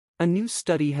A new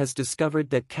study has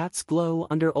discovered that cats glow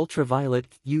under ultraviolet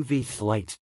UV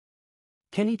light.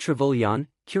 Kenny Travouillon,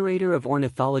 curator of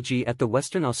ornithology at the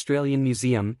Western Australian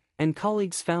Museum, and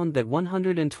colleagues found that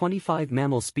 125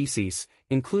 mammal species,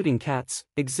 including cats,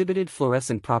 exhibited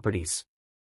fluorescent properties.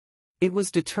 It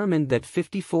was determined that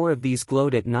 54 of these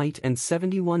glowed at night and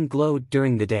 71 glowed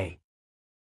during the day.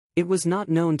 It was not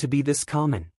known to be this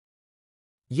common.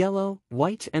 Yellow,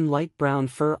 white and light brown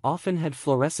fur often had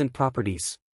fluorescent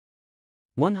properties.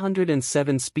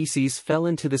 107 species fell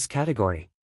into this category.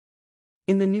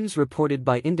 In the news reported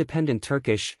by Independent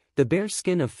Turkish, the bare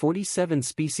skin of 47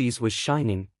 species was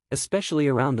shining, especially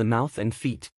around the mouth and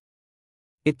feet.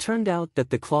 It turned out that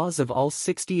the claws of all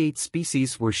 68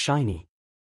 species were shiny.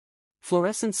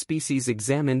 Fluorescent species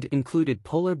examined included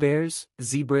polar bears,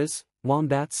 zebras,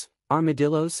 wombats,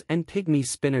 armadillos and pygmy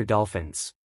spinner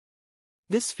dolphins.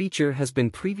 This feature has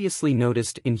been previously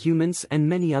noticed in humans and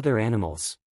many other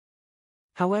animals.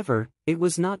 However, it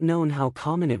was not known how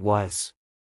common it was.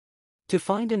 To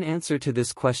find an answer to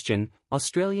this question,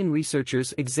 Australian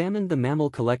researchers examined the mammal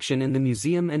collection in the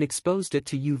museum and exposed it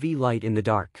to UV light in the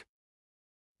dark.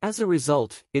 As a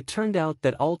result, it turned out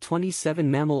that all 27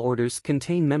 mammal orders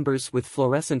contain members with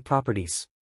fluorescent properties.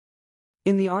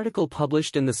 In the article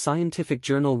published in the scientific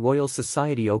journal Royal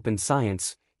Society Open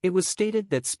Science, it was stated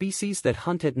that species that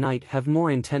hunt at night have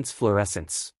more intense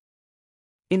fluorescence.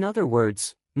 In other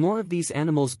words, more of these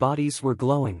animals' bodies were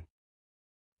glowing.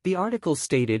 The article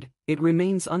stated, it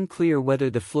remains unclear whether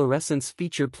the fluorescence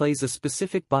feature plays a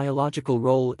specific biological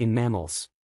role in mammals.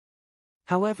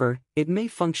 However, it may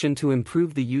function to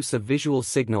improve the use of visual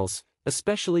signals,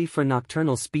 especially for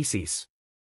nocturnal species.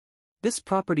 This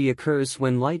property occurs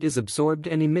when light is absorbed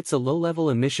and emits a low-level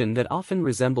emission that often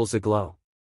resembles a glow.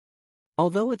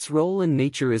 Although its role in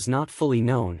nature is not fully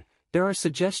known, there are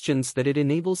suggestions that it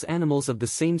enables animals of the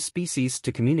same species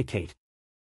to communicate.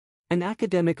 An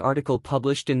academic article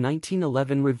published in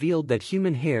 1911 revealed that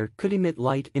human hair could emit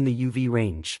light in the UV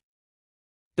range.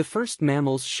 The first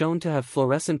mammals shown to have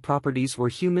fluorescent properties were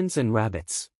humans and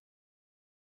rabbits.